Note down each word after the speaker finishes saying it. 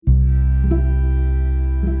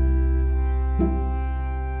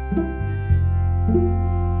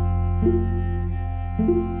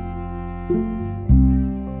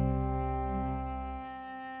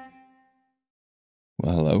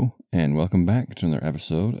back to another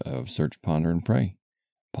episode of Search, Ponder, and Pray,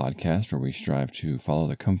 podcast where we strive to follow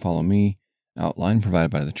the Come Follow Me outline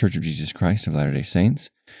provided by the Church of Jesus Christ of Latter-day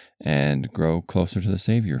Saints and grow closer to the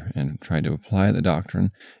Savior and try to apply the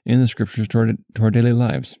doctrine in the Scriptures to our daily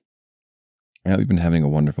lives. We've been having a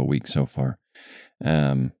wonderful week so far.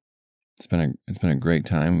 It's been a great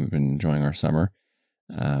time. We've been enjoying our summer.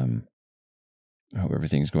 I hope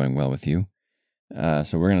everything's going well with you.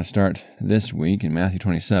 So we're going to start this week in Matthew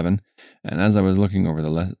 27, and as I was looking over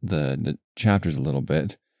the chapters a little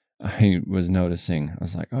bit, I was noticing, I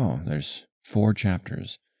was like, oh, there's 4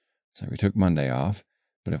 chapters. So we took Monday off,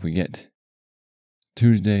 but if we get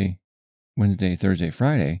Tuesday, Wednesday, Thursday,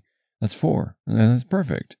 Friday, that's 4. And that's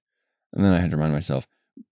perfect. And then I had to remind myself,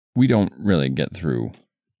 we don't really get through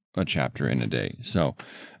a chapter in a day, so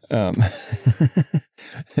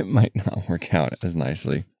it might not work out as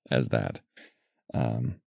nicely as that.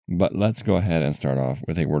 But let's go ahead and start off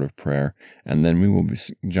with a word of prayer, and then we will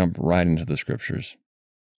jump right into the Scriptures.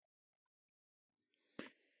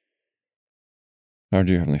 Our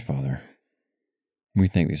dear Heavenly Father, we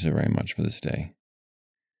thank Thee so very much for this day.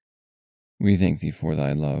 We thank Thee for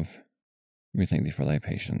Thy love. We thank Thee for Thy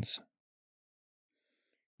patience.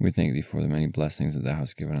 We thank Thee for the many blessings that Thou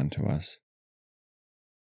hast given unto us.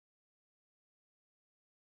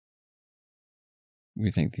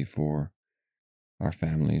 We thank Thee for our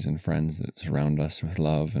families and friends that surround us with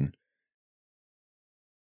love, and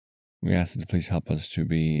we ask that you please help us to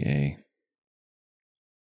be a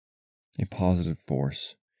positive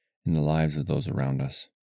force in the lives of those around us.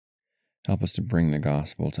 Help us to bring the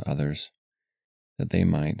gospel to others, that they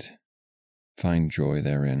might find joy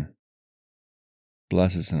therein.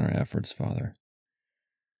 Bless us in our efforts, Father.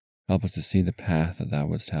 Help us to see the path that Thou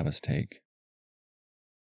wouldst have us take.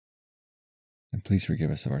 And please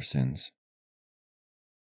forgive us of our sins.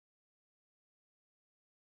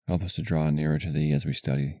 Help us to draw nearer to Thee as we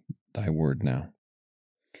study Thy Word now.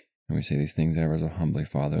 And we say these things ever so humbly,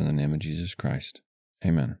 Father, in the name of Jesus Christ.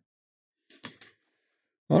 Amen.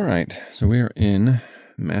 All right, so we are in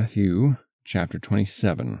Matthew chapter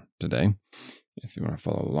 27 today, if you want to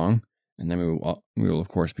follow along. And then we will of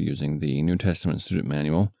course, be using the New Testament Student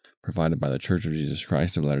Manual provided by the Church of Jesus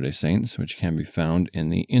Christ of Latter-day Saints, which can be found in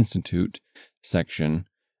the Institute section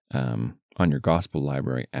on your Gospel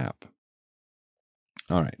Library app.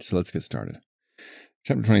 All right, so let's get started.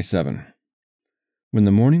 Chapter 27. When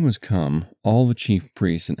the morning was come, all the chief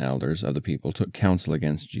priests and elders of the people took counsel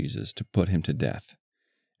against Jesus to put him to death.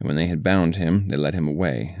 And when they had bound him, they led him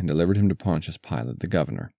away, and delivered him to Pontius Pilate the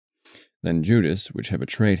governor. Then Judas, which had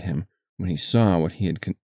betrayed him, when he saw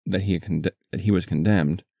that he was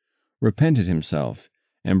condemned, repented himself,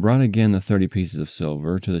 and brought again the 30 pieces of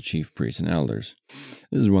silver to the chief priests and elders.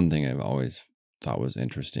 This is one thing I've always thought was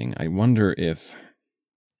interesting. I wonder if...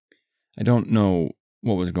 I don't know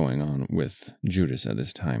what was going on with Judas at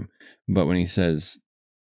this time, but when he says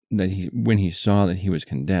that when he saw that he was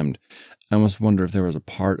condemned, I almost wonder if there was a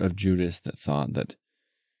part of Judas that thought that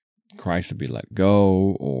Christ would be let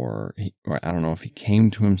go, or I don't know if he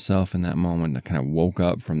came to himself in that moment and kind of woke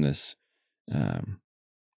up from this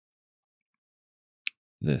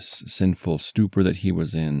this sinful stupor that he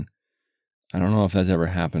was in. I don't know if that's ever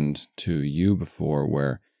happened to you before,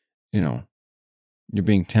 where, you're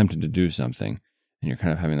being tempted to do something, and you're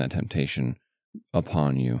kind of having that temptation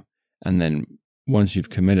upon you. And then once you've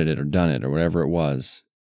committed it or done it or whatever it was,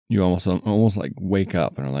 you almost like wake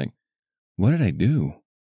up and are like, what did I do?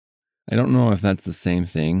 I don't know if that's the same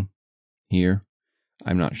thing here.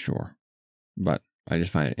 I'm not sure. But I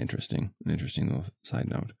just find it interesting. An interesting little side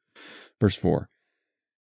note. Verse 4.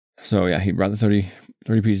 So he brought the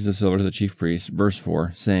 30 pieces of silver to the chief priests. Verse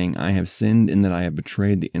 4, saying, I have sinned in that I have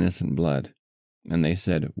betrayed the innocent blood. And they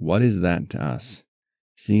said, what is that to us?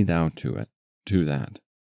 See thou to that.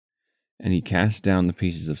 And he cast down the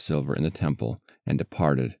pieces of silver in the temple, and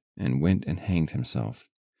departed, and went and hanged himself.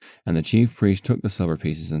 And the chief priest took the silver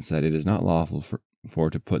pieces, and said, it is not lawful for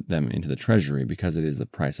to put them into the treasury, because it is the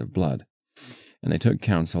price of blood. And they took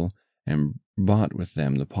counsel, and bought with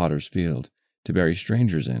them the potter's field, to bury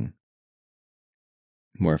strangers in.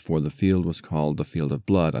 Wherefore the field was called the field of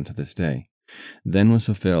blood unto this day. Then was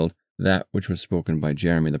fulfilled that which was spoken by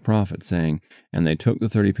Jeremy the prophet, saying, and they took the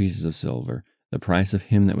 30 pieces of silver, the price of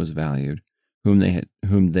him that was valued, whom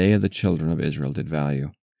they of the children of Israel did value,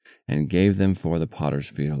 and gave them for the potter's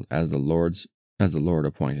field, as the Lord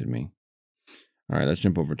appointed me. All right, let's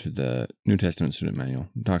jump over to the New Testament Student Manual.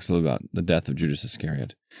 It talks a little about the death of Judas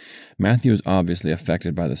Iscariot. Matthew is obviously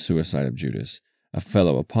affected by the suicide of Judas, a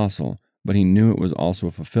fellow apostle, but he knew it was also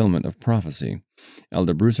a fulfillment of prophecy.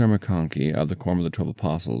 Elder Bruce R. McConkie of the Quorum of the 12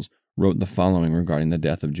 Apostles wrote the following regarding the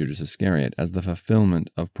death of Judas Iscariot as the fulfillment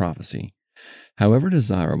of prophecy. However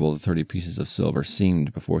desirable the 30 pieces of silver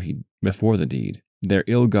seemed before the deed, their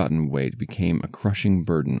ill-gotten weight became a crushing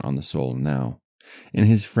burden on the soul now. In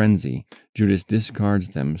his frenzy, Judas discards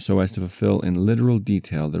them so as to fulfill in literal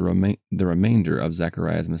detail the remainder of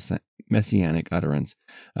Zechariah's messianic utterance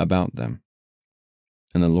about them.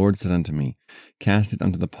 And the Lord said unto me, Cast it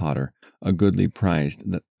unto the potter, a goodly price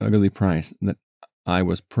that I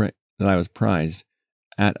was prized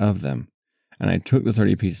at of them. And I took the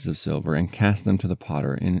 30 pieces of silver and cast them to the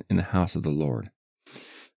potter in the house of the Lord.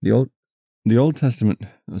 The Old Testament,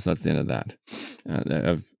 so that's the end of that,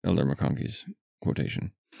 of Elder McConkey's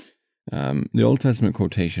quotation. The Old Testament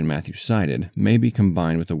quotation Matthew cited may be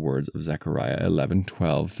combined with the words of Zechariah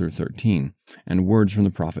 11:12 through 13, and words from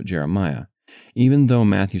the prophet Jeremiah. Even though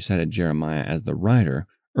Matthew cited Jeremiah as the writer,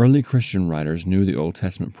 early Christian writers knew the Old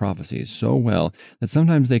Testament prophecies so well that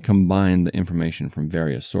sometimes they combined the information from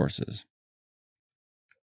various sources.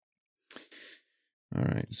 All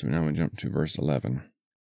right, so now we jump to verse 11.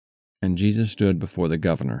 And Jesus stood before the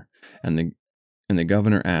governor, and the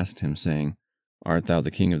governor asked him, saying, Art thou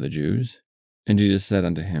the king of the Jews? And Jesus said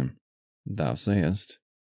unto him, Thou sayest.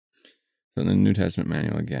 So in the New Testament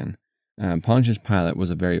manual again, Pontius Pilate was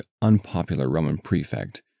a very unpopular Roman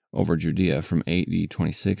prefect over Judea from AD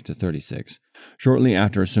 26 to 36. Shortly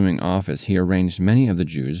after assuming office, he angered many of the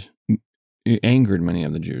Jews,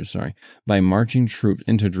 by marching troops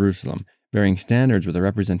into Jerusalem, bearing standards with a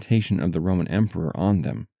representation of the Roman emperor on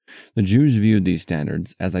them. The Jews viewed these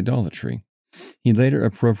standards as idolatry. He later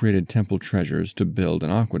appropriated temple treasures to build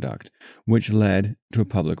an aqueduct, which led to a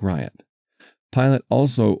public riot. Pilate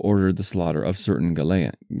also ordered the slaughter of certain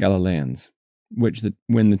Galileans,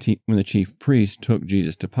 when the chief priests took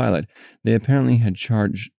Jesus to Pilate, they apparently had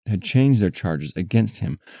changed their charges against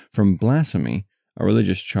him from blasphemy, a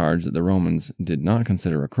religious charge that the Romans did not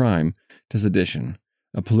consider a crime, to sedition,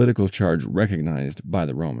 a political charge recognized by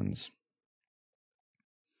the Romans.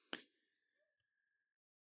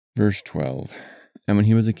 Verse 12. And when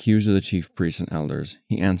he was accused of the chief priests and elders,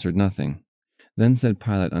 he answered nothing. Then said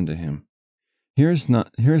Pilate unto him, Hearest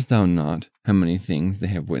thou not how many things they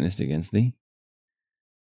have witnessed against thee?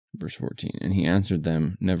 Verse 14. And he answered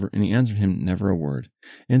him never a word,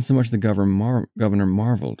 insomuch the governor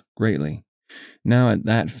marveled greatly. Now at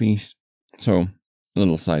that feast, so a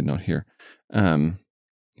little side note here,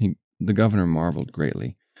 the governor marveled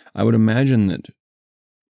greatly. I would imagine that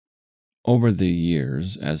over the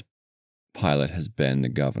years, as Pilate has been the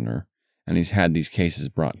governor, and he's had these cases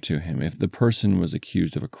brought to him, if the person was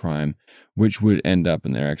accused of a crime which would end up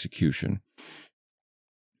in their execution,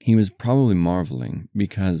 he was probably marveling,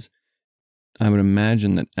 because I would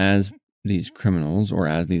imagine that as these criminals, or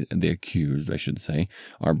as the accused, I should say,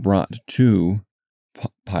 are brought to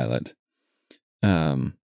Pilate,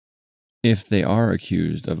 if they are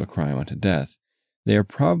accused of a crime unto death, they are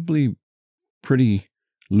probably pretty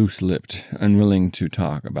loose-lipped, unwilling to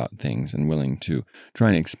talk about things, and willing to try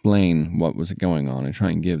and explain what was going on and try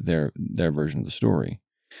and give their version of the story.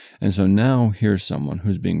 And so now here's someone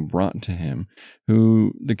who's being brought to him,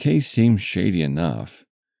 who the case seems shady enough,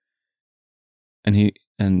 and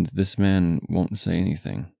this man won't say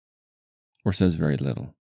anything, or says very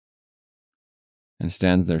little, and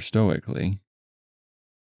stands there stoically,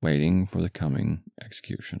 waiting for the coming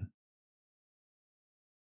execution.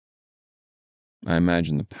 I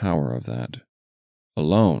imagine the power of that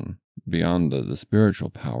alone, beyond the spiritual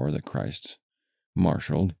power that Christ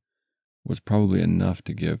marshaled, was probably enough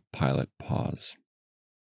to give Pilate pause.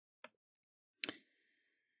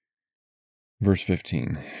 Verse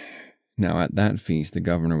 15. Now at that feast the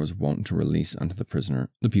governor was wont to release unto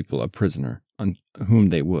the people a prisoner, whom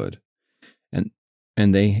they would. And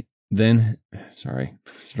they then,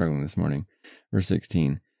 struggling this morning, verse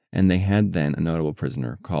 16, and they had then a notable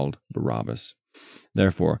prisoner called Barabbas.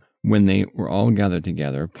 Therefore, when they were all gathered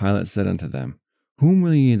together, Pilate said unto them, Whom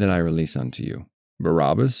will ye that I release unto you,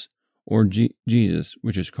 Barabbas, or Jesus,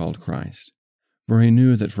 which is called Christ? For he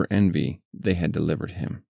knew that for envy they had delivered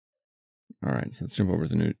him. All right, so let's jump over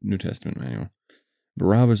to the New Testament manual.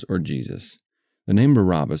 Barabbas or Jesus. The name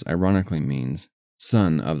Barabbas ironically means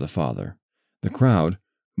son of the Father. The crowd,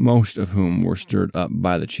 most of whom were stirred up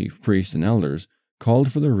by the chief priests and elders,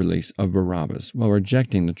 called for the release of Barabbas while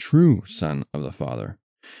rejecting the true Son of the Father.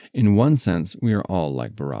 In one sense, we are all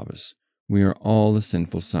like Barabbas. We are all the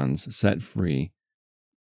sinful sons set free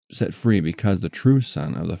because the true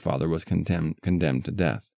Son of the Father was condemned to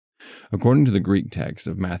death. According to the Greek text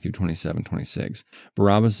of Matthew 27:26,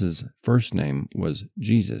 Barabbas' first name was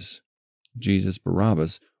Jesus. Jesus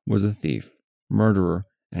Barabbas was a thief, murderer,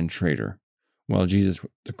 and traitor. while Jesus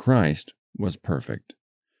the Christ was perfect.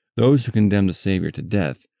 Those who condemned the Savior to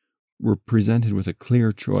death were presented with a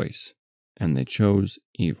clear choice, and they chose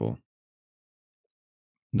evil.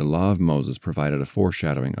 The law of Moses provided a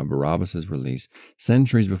foreshadowing of Barabbas' release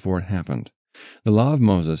centuries before it happened. The law of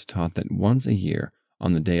Moses taught that once a year,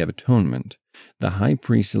 on the Day of Atonement, the high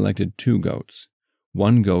priest selected 2 goats.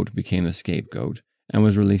 One goat became the scapegoat and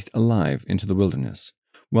was released alive into the wilderness,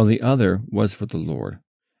 while the other was for the Lord,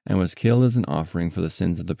 and was killed as an offering for the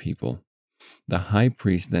sins of the people. The high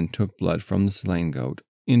priest then took blood from the slain goat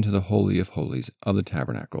into the Holy of Holies of the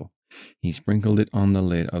tabernacle. He sprinkled it on the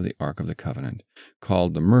lid of the Ark of the Covenant,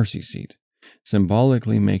 called the mercy seat,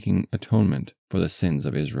 symbolically making atonement for the sins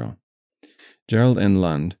of Israel. Gerald N.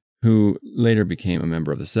 Lund, who later became a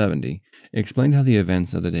member of the 70, explained how the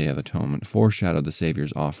events of the Day of Atonement foreshadowed the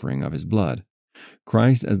Savior's offering of his blood.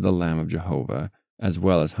 Christ, as the Lamb of Jehovah, as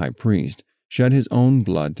well as high priest, shed his own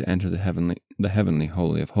blood to enter the heavenly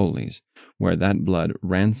Holy of Holies, where that blood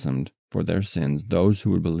ransomed for their sins those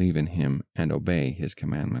who would believe in him and obey his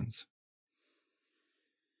commandments.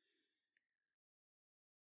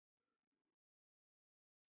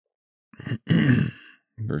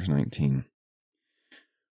 Verse 19.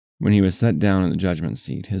 When he was set down in the judgment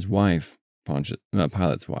seat, his wife,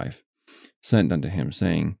 Pilate's wife, sent unto him,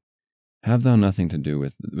 saying, Have thou nothing to do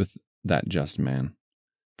with that just man?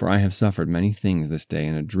 For I have suffered many things this day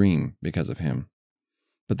in a dream because of him.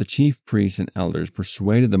 But the chief priests and elders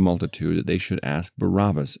persuaded the multitude that they should ask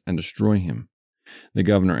Barabbas and destroy him. The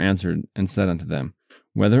governor answered and said unto them,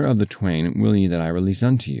 Whether of the twain will ye that I release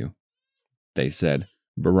unto you? They said,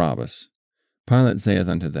 Barabbas. Pilate saith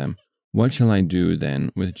unto them, What shall I do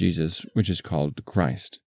then with Jesus, which is called the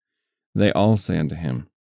Christ? They all say unto him,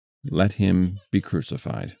 Let him be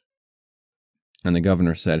crucified. And the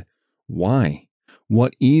governor said, Why?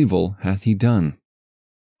 What evil hath he done?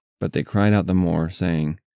 But they cried out the more,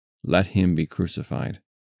 saying, Let him be crucified.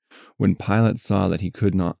 When Pilate saw that he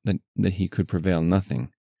could prevail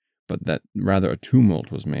nothing, but that rather a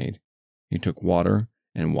tumult was made, he took water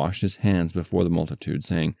and washed his hands before the multitude,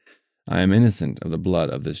 saying, I am innocent of the blood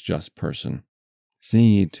of this just person.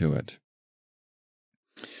 See ye to it.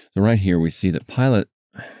 So right here we see that Pilate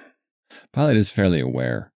is fairly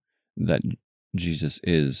aware that Jesus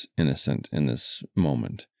is innocent in this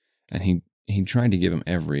moment, and he tried to give him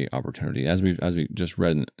every opportunity, as we just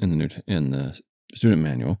read in the student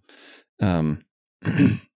manual.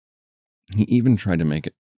 He even tried to make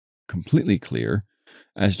it completely clear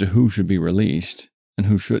as to who should be released and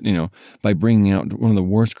who should, by bringing out one of the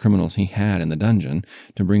worst criminals he had in the dungeon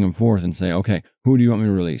to bring him forth and say, okay, who do you want me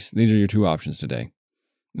to release? These are your 2 options today.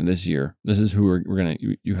 And this year, this is who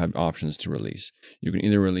you have options to release. You can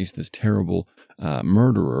either release this terrible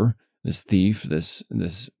murderer, this thief, this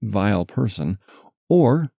vile person,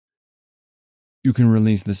 or you can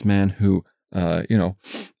release this man who,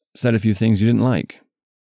 said a few things you didn't like.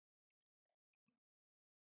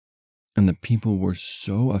 And the people were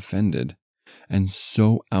so offended and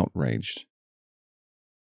so outraged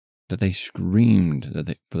that they screamed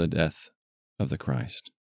for the death of the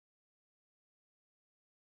Christ.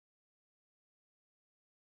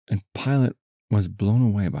 And Pilate was blown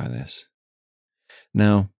away by this.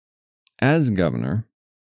 Now, as governor,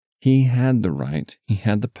 he had the right, he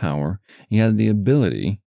had the power, he had the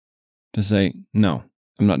ability to say, no,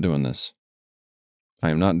 I'm not doing this. I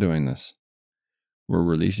am not doing this. We're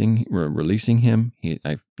releasing him.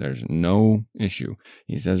 There's no issue.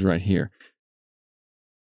 He says right here,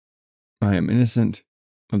 I am innocent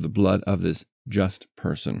of the blood of this just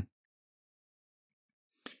person.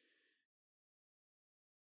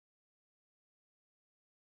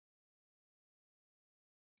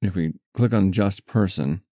 If we click on just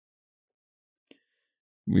person,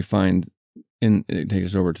 we find it takes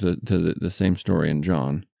us over to the same story in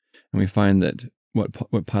John, and we find that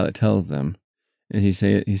what Pilate tells them, and he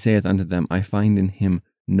saith unto them, I find in him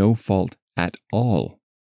no fault at all.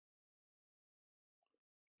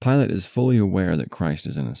 Pilate is fully aware that Christ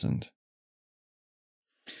is innocent,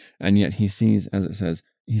 and yet he sees, as it says,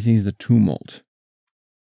 he sees the tumult.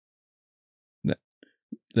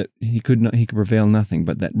 That he could prevail nothing,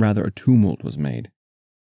 but that rather a tumult was made.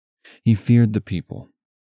 He feared the people,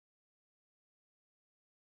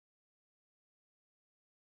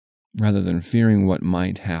 rather than fearing what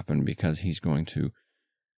might happen, because he's going to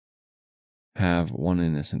have one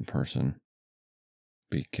innocent person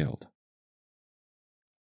be killed.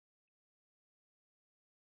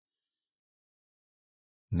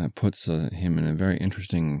 And that puts him in a very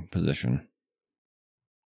interesting position.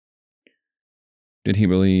 Did he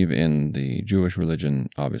believe in the Jewish religion?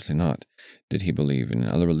 Obviously not. Did he believe in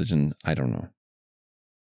another religion? I don't know.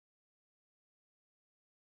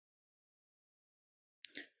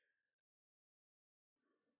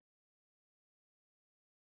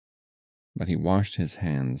 but he washed his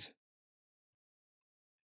hands.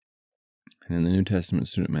 And in the New Testament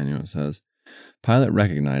Student Manual it says, Pilate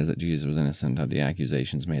recognized that Jesus was innocent of the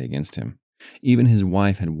accusations made against him. Even his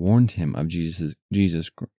wife had warned him of Jesus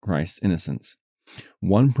Christ's innocence.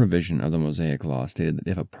 One provision of the Mosaic Law stated that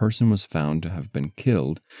if a person was found to have been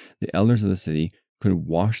killed, the elders of the city could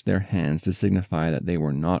wash their hands to signify that they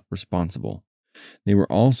were not responsible. They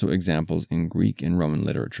were also examples in Greek and Roman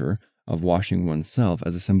literature of washing oneself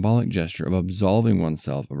as a symbolic gesture of absolving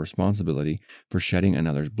oneself of responsibility for shedding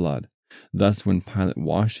another's blood. Thus, when Pilate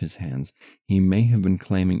washed his hands, he may have been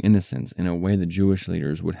claiming innocence in a way the Jewish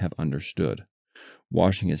leaders would have understood.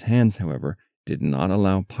 Washing his hands, however, did not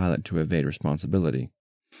allow Pilate to evade responsibility.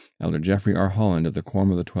 Elder Jeffrey R. Holland of the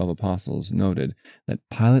Quorum of the 12 Apostles noted that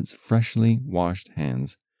Pilate's freshly washed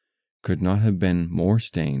hands could not have been more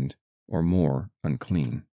stained or more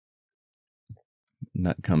unclean. And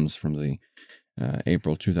that comes from the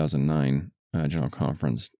April 2009 General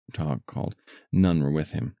Conference talk called None Were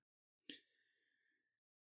With Him.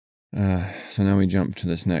 So now we jump to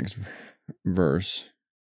this next verse,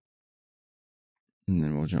 and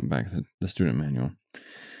then we'll jump back to the student manual.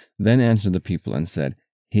 Then answered the people and said,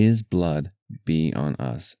 His blood be on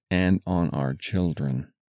us and on our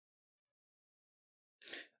children.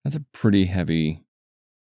 That's a pretty heavy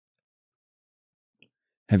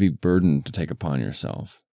burden to take upon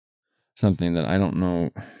yourself. Something that I don't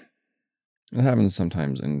know. It happens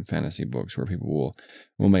sometimes in fantasy books where people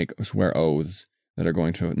will swear oaths that are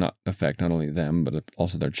going to not affect not only them, but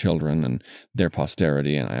also their children and their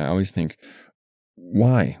posterity. And I always think,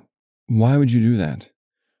 why? Why would you do that?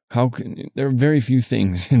 There are very few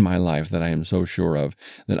things in my life that I am so sure of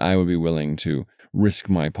that I would be willing to risk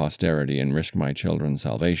my posterity and risk my children's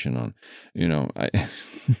salvation on.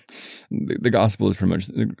 The gospel is pretty much,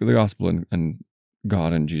 the gospel and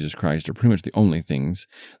God and Jesus Christ are pretty much the only things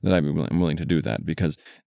that I'd be willing to do that, because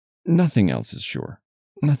nothing else is sure.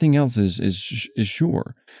 Nothing else is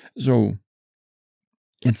sure. So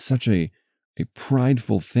it's such a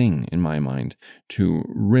prideful thing in my mind to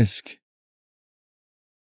risk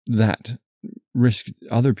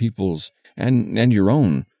other people's and your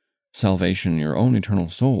own salvation, your own eternal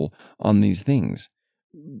soul on these things.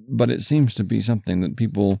 But it seems to be something that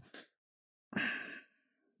people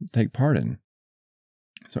take part in.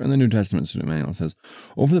 So in the New Testament Student Manual it says,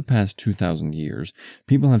 over the past 2,000 years,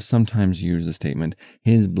 people have sometimes used the statement,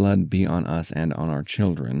 His blood be on us and on our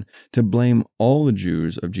children, to blame all the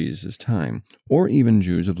Jews of Jesus' time, or even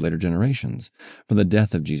Jews of later generations, for the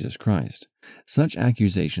death of Jesus Christ. Such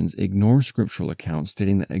accusations ignore scriptural accounts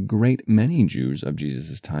stating that a great many Jews of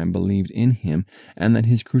Jesus' time believed in him, and that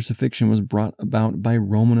his crucifixion was brought about by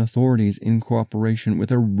Roman authorities in cooperation with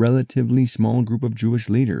a relatively small group of Jewish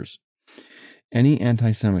leaders. Any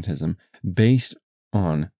anti-Semitism based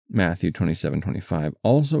on Matthew 27:25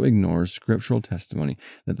 also ignores scriptural testimony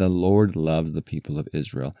that the Lord loves the people of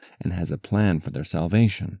Israel and has a plan for their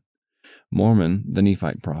salvation. Mormon, the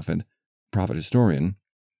Nephite prophet historian,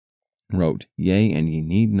 wrote, Yea, and ye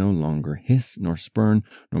need no longer hiss, nor spurn,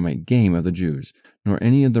 nor make game of the Jews, nor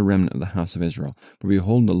any of the remnant of the house of Israel. For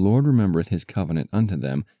behold, the Lord remembereth his covenant unto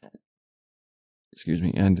them,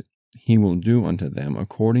 and he will do unto them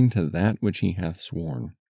according to that which he hath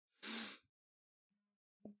sworn.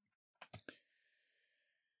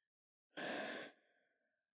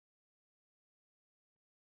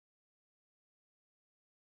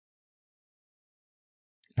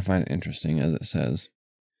 I find it interesting, as it says,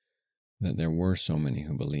 that there were so many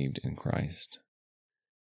who believed in Christ,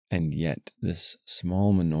 and yet this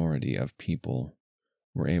small minority of people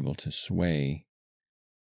were able to sway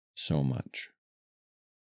so much.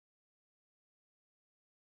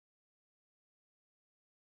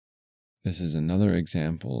 This is another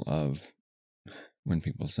example of when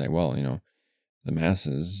people say, well, the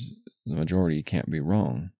masses, the majority can't be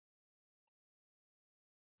wrong.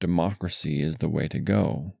 Democracy is the way to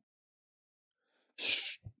go.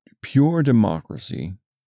 Pure democracy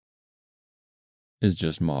is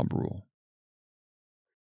just mob rule.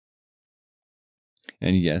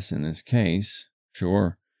 And yes, in this case,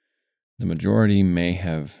 sure, the majority may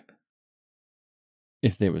have,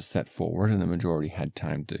 if they was set forward and the majority had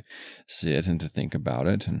time to sit and to think about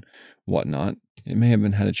it and whatnot, it may have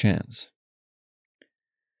had a chance.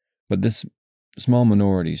 But this small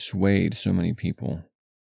minority swayed so many people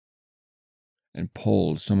and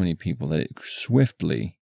pulled so many people that it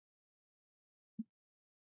swiftly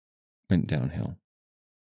went downhill.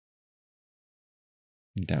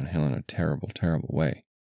 Downhill in a terrible, terrible way.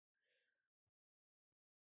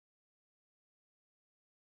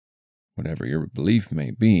 Whatever your belief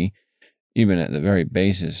may be, even at the very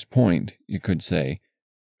basis point, you could say,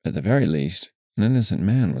 at the very least, an innocent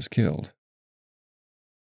man was killed.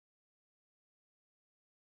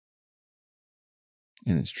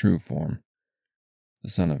 In its true form, the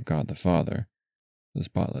Son of God the Father, the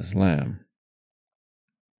spotless Lamb,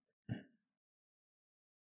 the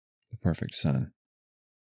perfect Son,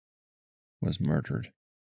 was murdered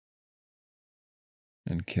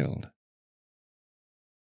and killed.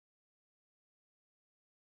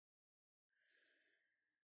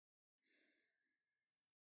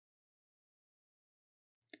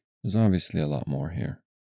 There's obviously a lot more here,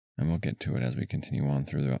 and we'll get to it as we continue on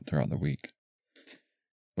throughout the week.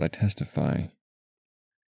 But I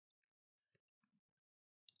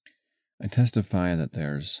testify that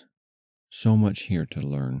there's so much here to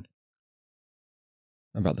learn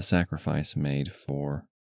about the sacrifice made for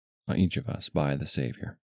each of us by the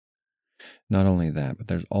Savior. Not only that, but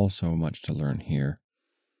there's also much to learn here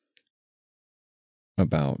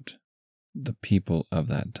about the people of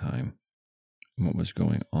that time, and what was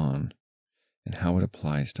going on, and how it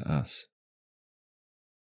applies to us.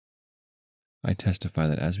 I testify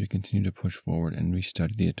that as we continue to push forward and we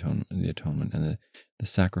study the atonement and the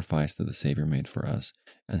sacrifice that the Savior made for us,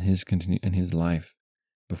 and his life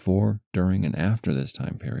before, during, and after this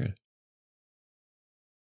time period,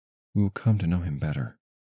 we will come to know him better.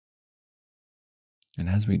 And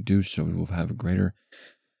as we do so, we will have a greater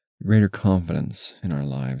confidence in our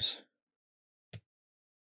lives.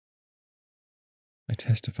 I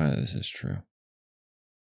testify that this is true.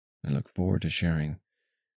 I look forward to sharing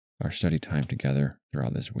our study time together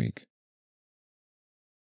throughout this week.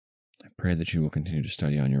 I pray that you will continue to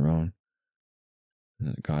study on your own, and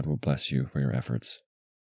that God will bless you for your efforts.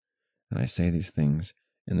 And I say these things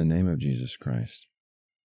in the name of Jesus Christ.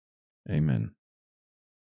 Amen.